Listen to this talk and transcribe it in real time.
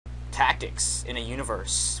tactics in a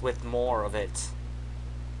universe with more of it.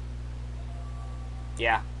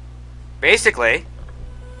 Yeah. Basically,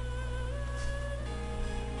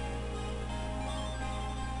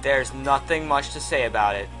 there's nothing much to say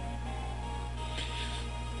about it.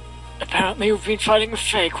 Apparently we've been fighting a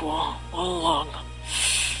fake war all along.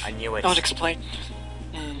 I knew it. Not explain.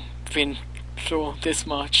 Been through this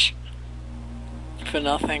much for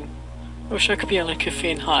nothing. I wish I could be on a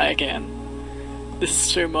caffeine high again. This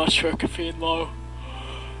is too much for a caffeine low.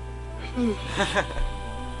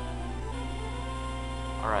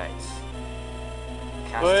 Alright.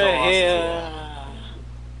 We're here.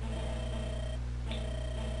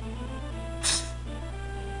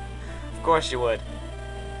 Of course you would.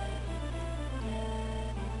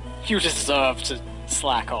 You deserve to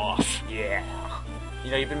slack off. Yeah.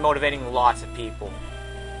 You know, you've been motivating lots of people.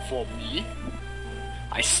 For me?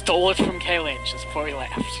 I stole it from Kaylin just before he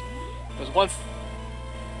left. It was once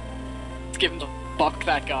to give him to fuck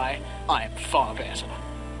that guy. I am far better.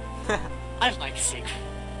 I like Siegfried.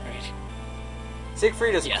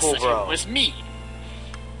 Siegfried is Yes, cool, bro. It was me.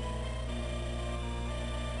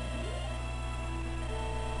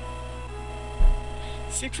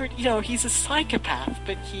 Siegfried, you know, he's a psychopath,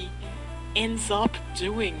 but he ends up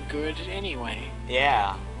doing good anyway.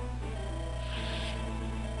 Yeah.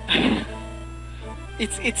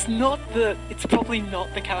 It's probably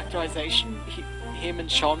not the characterization him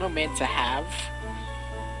and Sean were meant to have,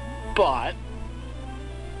 but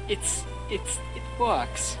it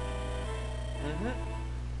works. Mm-hmm.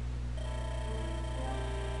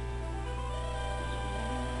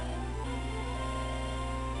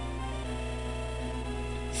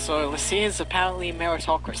 So Lycia is apparently a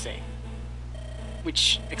meritocracy,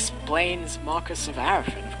 which explains Marcus of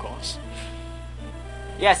Arafin, of course.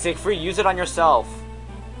 Yeah, Siegfried, use it on yourself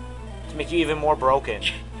to make you even more broken.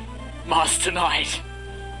 Master Knight.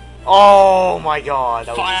 Oh my god,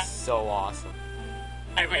 that would be so awesome.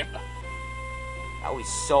 I remember. That would be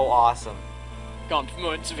so awesome. Gone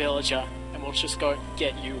promoted to villager, and we'll just go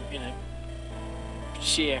get you in a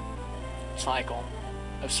sheer cycle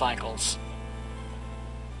of cycles.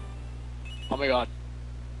 Oh my god.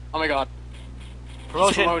 Oh my god.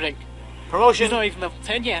 Promotion. He's promoting. Promotion. He's not even level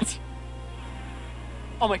 10 yet.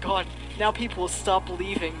 Oh my god. Now people will start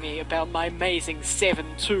believing me about my amazing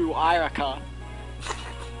 7-2 Iraka.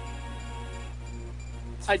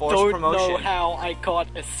 I don't know how I got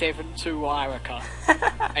a 7-2 Iraka.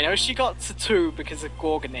 I know she got to 2 because of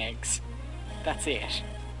Gorgon eggs. That's it.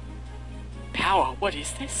 Power, what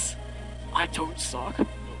is this? I don't suck.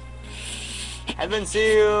 Heaven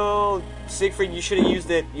Seal! Siegfried, you should have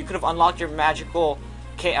used it. You could have unlocked your magical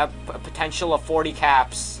potential of 40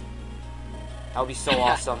 caps. That would be so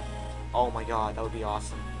awesome. Oh my god, that would be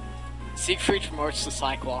awesome. Siegfried promotes the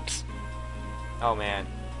Cyclops. Oh man.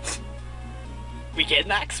 We get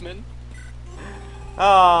an Axeman.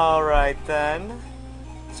 Alright then.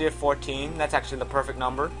 So you have 14. That's actually the perfect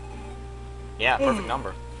number. Yeah, perfect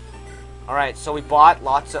number. Alright, so we bought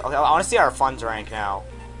lots of... Okay, I want to see our funds rank now.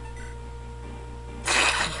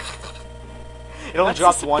 It only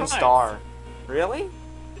dropped 1 star. Really?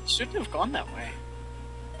 It shouldn't have gone that way.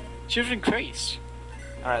 It should have increased.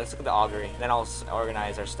 Alright, let's look at the augury. Then I'll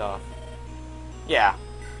organize our stuff. Yeah.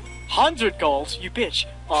 100 gold, you bitch.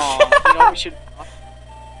 Oh, you know, we should...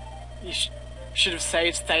 You should have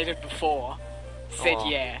stated before. Said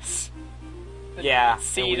yes. Yeah,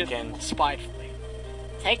 Seeded spitefully.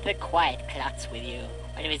 Take the quiet klutz with you.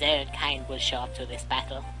 One of his own kind will show up to this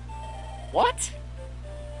battle. What?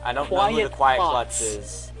 I don't know who the quiet klutz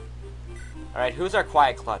is. Alright, who's our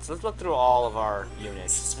quiet klutz? Let's look through all of our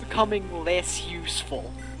units. It's becoming less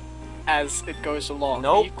useful as it goes along.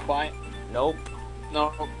 Nope. Are you quiet? Nope.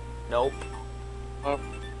 No. Nope. Oh.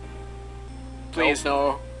 Please,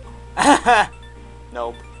 nope. no.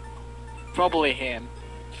 Nope. Probably him.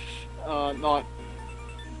 Not.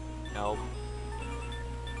 Nope.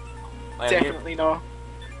 Definitely no.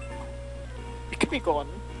 It could be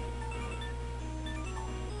Gordon.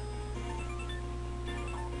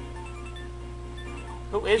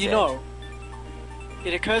 Who is it? You know,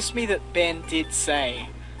 it occurs to me that Ben did say,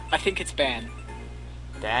 I think it's Ben.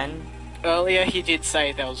 Ben? Earlier he did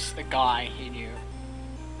say there was a guy he knew.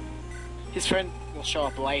 His friend will show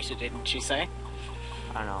up later, didn't she say?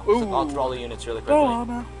 I don't know. So I'll through all the units really quickly.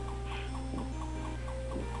 Oh,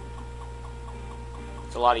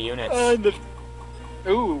 It's a lot of units.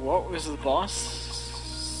 Ooh, what was the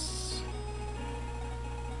boss?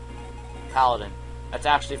 Paladin. That's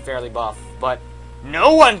actually fairly buff, but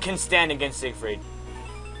no one can stand against Siegfried.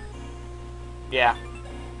 Yeah.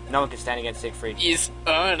 No one can stand against Siegfried. He's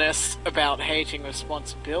earnest about hating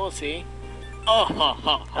responsibility. Oh, ha,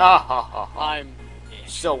 ha, ha. Ah, ha, ha, ha. I'm...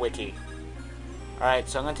 So witty. Alright,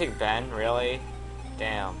 so I'm gonna take Ben, really?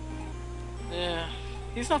 Damn. Yeah,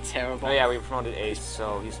 he's not terrible. Oh yeah, we promoted Ace,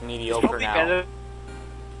 so he's He's mediocre probably now. better.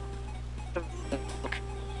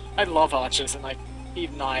 I love archers, and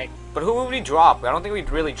even I... But who would we drop? I don't think we'd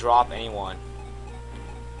really drop anyone.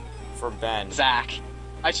 For Ben. Zach.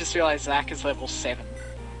 I just realized Zach is level 7.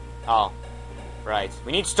 Oh. Right.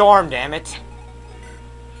 We need Storm, damn it!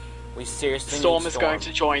 We seriously Storm need is Storm. going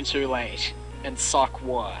to join too late, and suck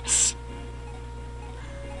worse.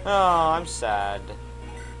 Oh, I'm sad.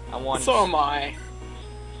 I want... So am I.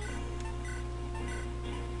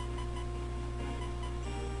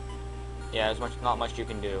 Yeah, there's not much you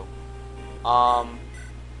can do.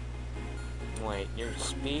 Wait, your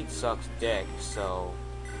speed sucks dick, so...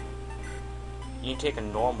 You need to take a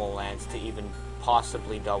normal lance to even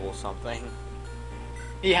possibly double something.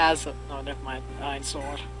 He has a... No, never mind. Iron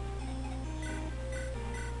sword.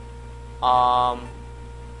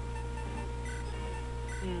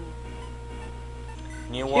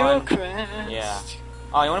 New one. Hero Yeah.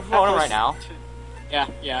 Oh, you want to promote him right now? Yeah,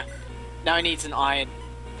 yeah. Now he needs an iron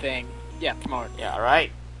thing. Yeah, promote. Yeah,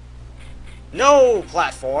 alright. No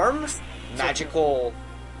platform!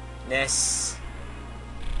 Magicalness.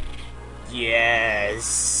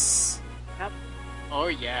 Yes. Yep. Oh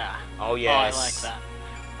yeah. Oh yes. Oh, I like that.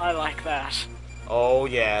 I like that. Oh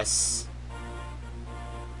yes.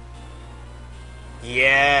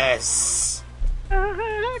 Yes.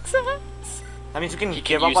 That means we can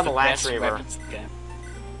give up on the Lance Reaver.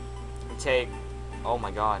 And take... Oh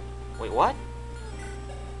my god. Wait, what?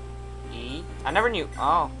 E? I never knew...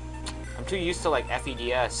 Oh. I'm too used to, like,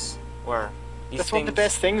 FEDS, where these That's things... one of the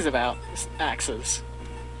best things about axes.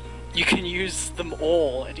 You can use them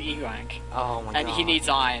all at E rank. Oh my god. And he needs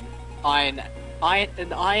iron. An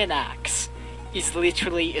iron axe is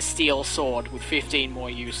literally a steel sword with 15 more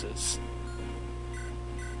uses.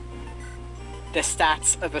 Their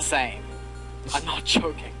stats are the same. I'm not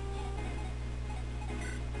joking.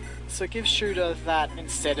 So give Shooter that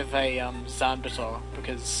instead of a Zanbator,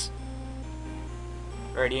 because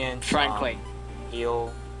Radiant, frankly,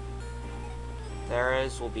 heal.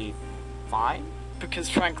 Theras will be fine. because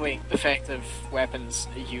frankly, effective weapons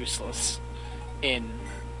are useless in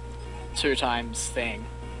 2 times thing.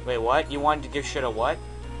 Wait, what? You wanted to give shit a what?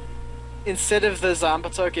 Instead of the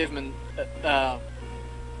Zanbator, give him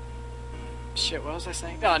shit, what was I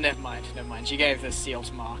saying? Oh, never mind. You gave the seal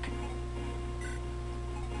to Mark.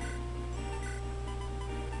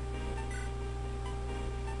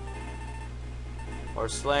 Or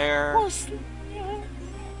Slayer.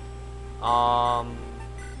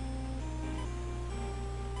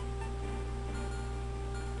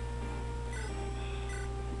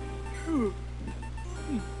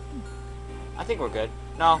 I think we're good.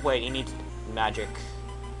 No, wait, he needs magic.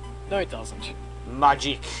 No, it doesn't.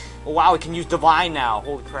 Magic. Oh, wow, we can use Divine now.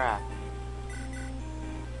 Holy crap.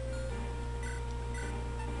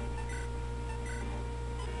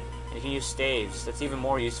 And you can use staves. That's even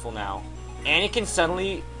more useful now. Anakin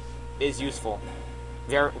suddenly is useful.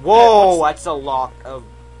 Whoa, that's a lot of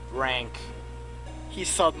rank. He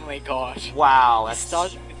suddenly got... Wow, He that's...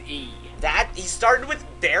 started with E. He started with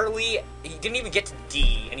barely... He didn't even get to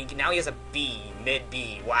D, and now he has a B,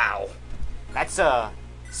 mid-B. Wow. That's a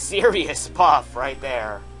serious buff right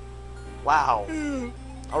there. Wow.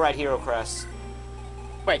 Alright, Hero Crest.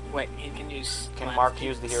 Wait, he can use... Can Mark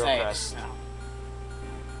use the Hero Crest? No.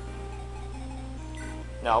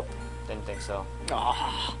 Nope, didn't think so.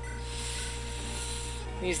 Oh.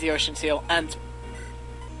 Use the Ocean Seal, and...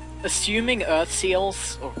 Assuming Earth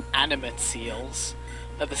Seals, or animate seals,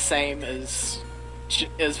 are the same as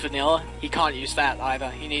vanilla, he can't use that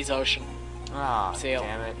either. He needs Ocean. Ah, Seal.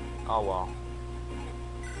 damn it. Oh well.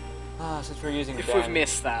 Since we're using If Ben... we've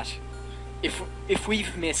missed that, if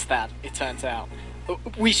we've missed that, it turns out,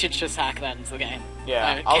 we should just hack that into the game.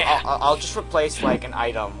 Yeah, I'll just replace like an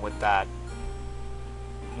item with that.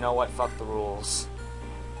 You know what? Fuck the rules.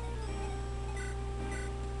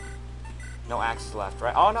 No axes left,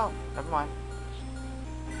 right? Oh no, never mind.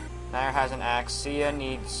 Nair has an axe. Sia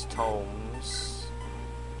needs tomes.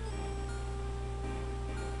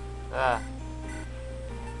 Blah.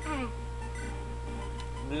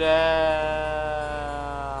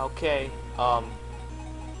 Okay.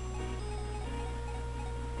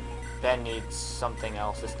 Ben needs something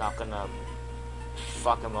else. It's not gonna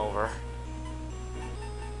fuck him over.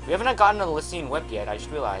 We haven't gotten a Lycian Whip yet. I just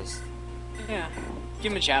realized. Yeah.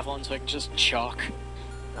 Give him a javelin so I can just chalk.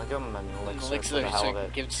 I'll give him an elixir, for elixir the hell so of I it.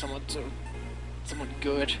 can give it someone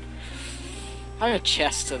good. How many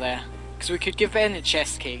chests are there? Because we could give Ben a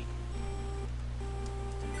chest key.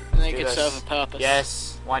 And then think it serve a purpose.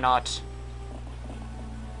 Yes, why not?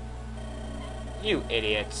 You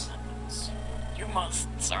idiots. You must,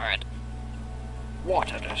 sir.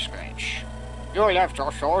 What a disgrace. You left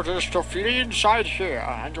your soldiers to flee inside here,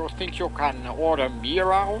 and you think you can order me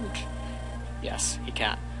around? Yes, he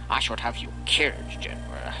can. I should have you killed,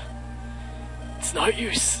 General. It's no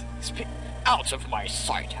use. Out of my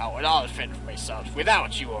sight, Howard. I'll fend for myself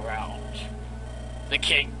without you around. The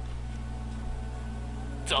king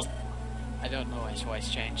does. I don't know his voice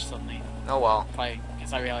changed suddenly. Oh well.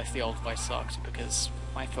 Because I realized the old voice sucked because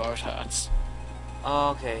my throat hurts.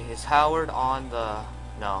 Okay, is Howard on the...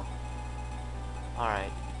 No.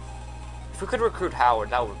 Alright. If we could recruit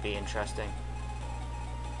Howard, that would be interesting.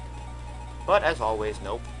 But as always,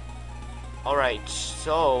 nope. Alright,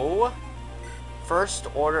 so... First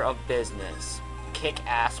order of business. Kick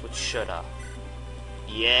ass with shoulda.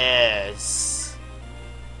 Yes!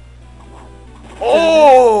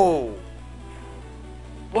 Oh!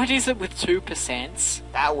 What is it with 2%?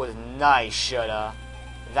 That was nice, shoulda.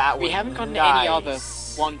 That was We haven't gotten nice. any other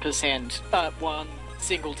 1%, one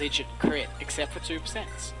single-digit crit, except for 2%.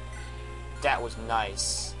 That was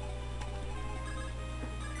nice.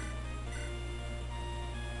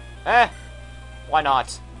 Why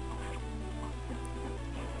not?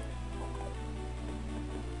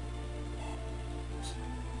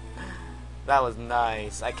 That was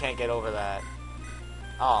nice. I can't get over that.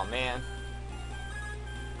 Oh, man.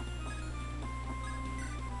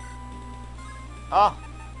 Oh.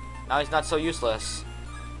 Now he's not so useless.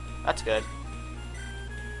 That's good.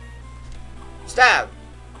 Stab!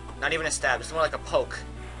 Not even a stab. It's more like a poke.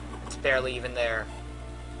 It's barely even there.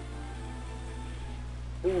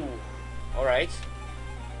 Ooh. Alright.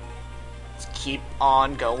 Let's keep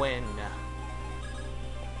on going.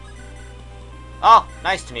 Oh,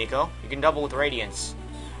 nice, Tamiko. You can double with Radiance.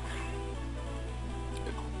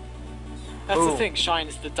 That's Ooh. the thing, Shine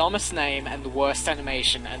is the dumbest name and the worst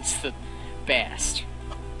animation, and it's the best.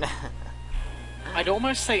 I'd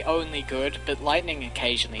almost say only good, but lightning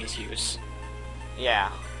occasionally is used.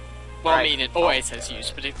 Yeah. Well, Right. I mean, it always has use,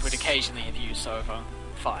 but it would occasionally have use over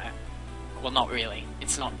fire. Well, not really.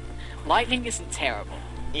 It's not. Lightning isn't terrible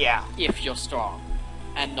Yeah. if you're strong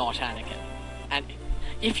and not Anakin. And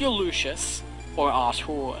if you're Lucius or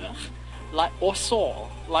Arthur or Saul,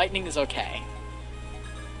 lightning is okay.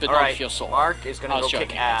 But not Alright, if you're Saul. Mark is gonna I go was kick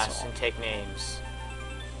joking, ass that's all. and take names.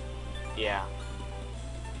 Yeah.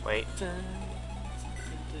 Wait.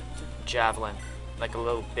 Javelin. Like a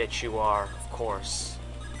little bitch you are, of course.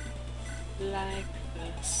 Like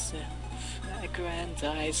the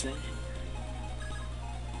self-aggrandizing.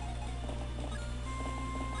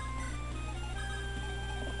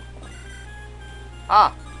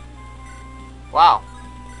 Ah. Wow.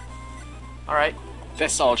 Alright. They're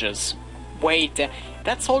soldiers. Weighed down.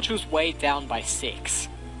 That soldier was weighed down by 6.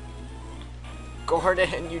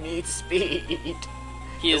 Gordon, you need speed.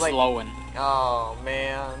 He is like- Lowen. Oh,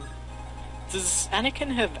 man. Does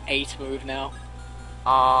Anakin have 8 move now?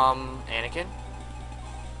 Anakin?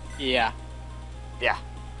 Yeah. Yeah.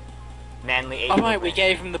 Manly 8 Oh right, we movement.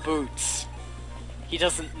 gave him the boots. He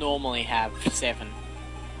doesn't normally have 7.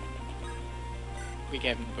 We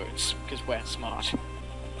gave him the boots, because we're smart.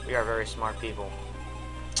 We are very smart people.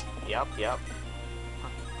 Yep, yep.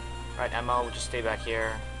 Right, Emma, we'll just stay back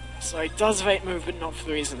here. So he does have 8 move, but not for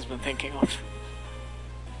the reasons I've been thinking of.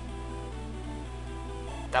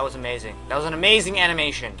 That was amazing. That was an amazing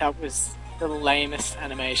animation. That was the lamest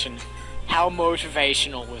animation. How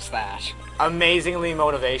motivational was that? Amazingly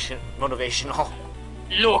motivational.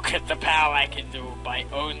 Look at the power I can do by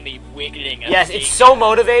only wiggling a Yes, finger. it's so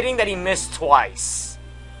motivating that he missed twice.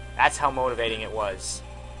 That's how motivating it was.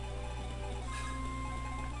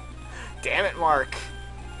 Damn it, Mark.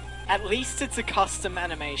 At least it's a custom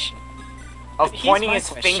animation. Of But here's pointing my his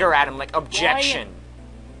question. finger at him like objection.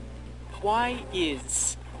 Why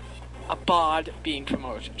is a bard being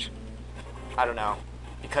promoted? I don't know.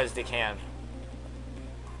 Because they can.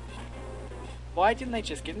 Why didn't they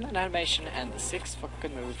just give him that animation and the 6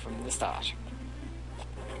 fucking move from the start?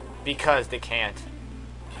 Because they can't.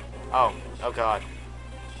 Oh. Oh god.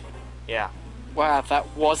 Yeah. Wow,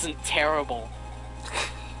 that wasn't terrible.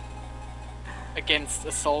 Against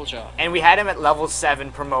a soldier. And we had him at level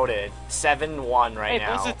 7 promoted. 7-1 right Hey,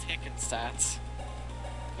 now. those are Tekken stats.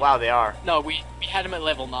 Wow, they are. No, we had him at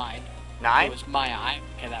level 9. 9? It was my eye.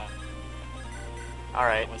 Okay, that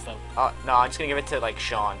Alright. was the... No, I'm just gonna give it to, like,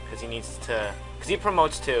 Sean. Because he needs to... Because he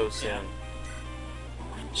promotes too soon. Yeah.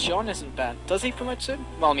 Sean isn't bad. Does he promote to?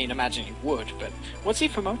 Well, I mean, imagine he would, but what's he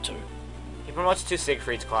promote to? He promotes to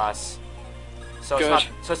Siegfried's class. So Good.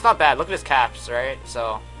 it's not bad. Look at his caps, right?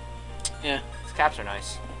 So Yeah. his caps are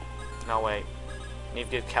nice. No, wait. Need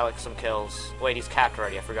to give Kellic some kills. Wait, he's capped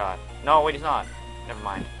already, I forgot. No, wait, he's not. Never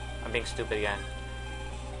mind. I'm being stupid again.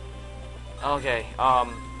 Okay, I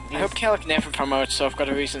hope Kellic never promotes, so I've got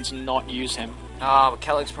a reason to not use him. But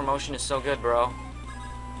Kellic's promotion is so good, bro.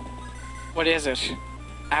 What is it?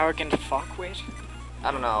 Arrogant fuckwit?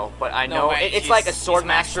 I don't know, but I know it's like a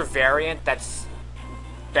Swordmaster variant that's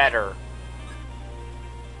better.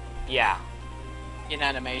 Yeah. In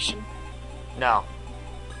animation? No.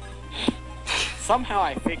 Somehow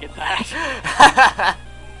I figured that.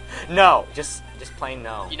 No, just plain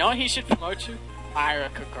no. You know what he should promote to?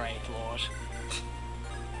 Irika Great Lord.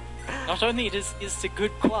 Not only is a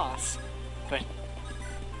good class, but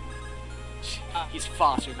he's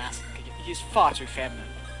far too masculine. He's far too feminine.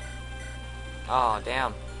 Oh,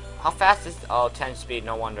 damn. How fast is... Oh, 10 speed,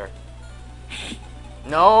 no wonder.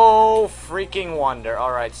 No freaking wonder.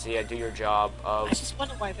 Alright, Sia, do your job of... I just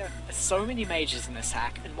wonder why there are so many mages in this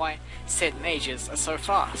hack, and why said mages are so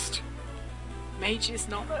fast. Mage is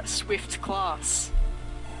not a swift class.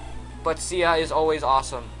 But Sia is always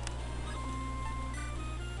awesome.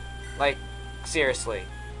 Like, seriously.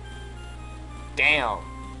 Damn.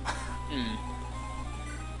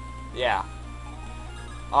 Yeah.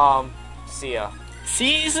 Sia.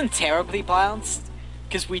 Sia isn't terribly balanced,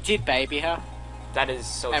 because we did baby her. That is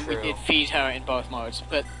so and true. And we did feed her in both modes,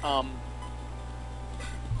 but,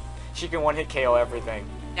 she can one-hit KO everything.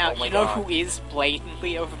 Now, oh you know who is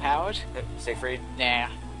blatantly overpowered? Siegfried? Nah.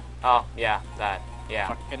 Oh, yeah, that. Yeah.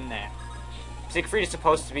 Fucking nah. Siegfried is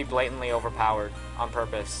supposed to be blatantly overpowered on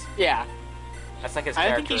purpose. Yeah. That's like his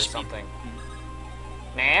character or something.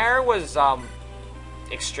 Nair was,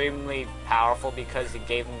 extremely powerful because it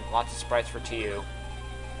gave him lots of sprites for TU.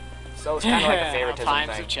 So it's kind of like a favoritism times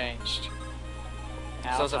thing. Have changed.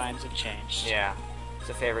 Times have changed. Yeah. It's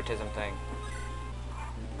a favoritism thing.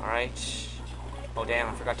 Alright. Oh damn,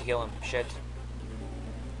 I forgot to heal him. Shit.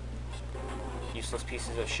 Useless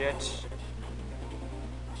pieces of shit.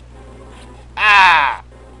 Ah!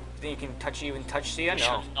 Think you can even touch Sia? No. We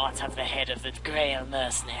shall not have the head of the Grail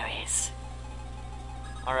mercenaries.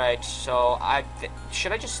 Alright, so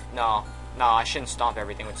should I just... No, I shouldn't stomp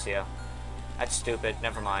everything with Sia. That's stupid.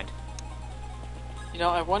 Never mind. You know,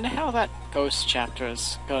 I wonder how that ghost chapter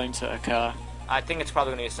is going to occur. I think it's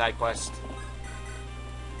probably going to be a side quest.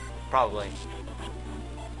 Probably.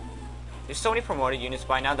 There's so many promoted units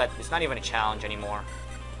by now that it's not even a challenge anymore.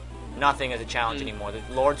 Nothing is a challenge anymore. The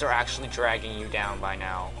lords are actually dragging you down by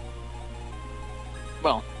now.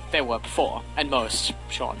 Well, they were before, and most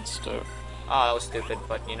Shons do. Oh, that was stupid,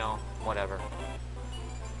 but you know, whatever.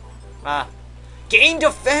 Gain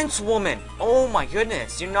defense, woman! Oh my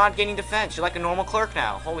goodness, you're not gaining defense. You're like a normal clerk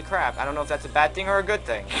now. Holy crap, I don't know if that's a bad thing or a good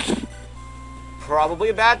thing. Probably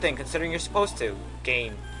a bad thing, considering you're supposed to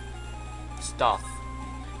gain stuff.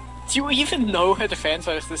 Do you even know her defense,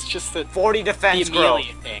 or is this just the 40 defense growth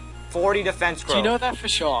thing? 40 defense growth. Do you know that for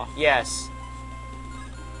sure? Yes.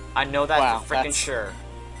 I know that wow, for freaking sure.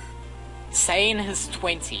 Sane has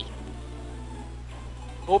 20.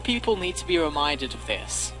 More people need to be reminded of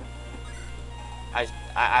this. I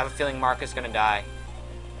have a feeling Mark is gonna die.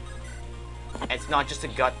 It's not just a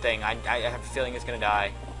gut thing. I have a feeling he's gonna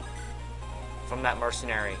die. From that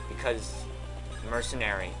mercenary. Because...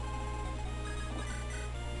 mercenary.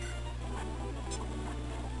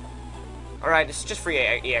 Alright, this is just free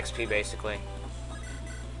EXP, basically.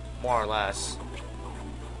 More or less.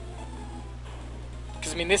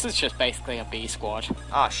 Because, I mean, this is just basically a B squad.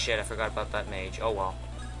 Oh shit, I forgot about that mage. Oh well.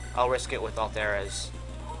 I'll risk it with Altheres.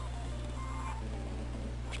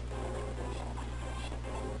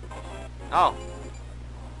 Oh.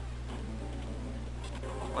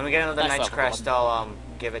 When we get another Knight's Crest, I'll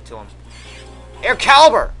give it to him. Air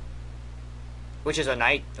Caliber! Which is a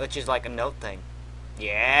knight, which is like a note thing.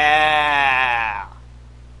 Yeah!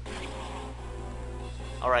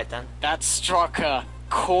 Alright then. That struck a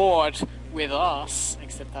chord with us,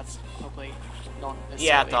 except that's probably not necessarily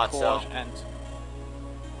yeah, I thought a chord, and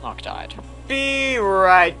Mark died. Be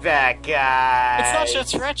right back, guys! It's not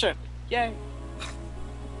just Retro! Yay!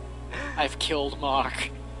 I've killed Mark.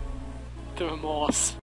 The remorse.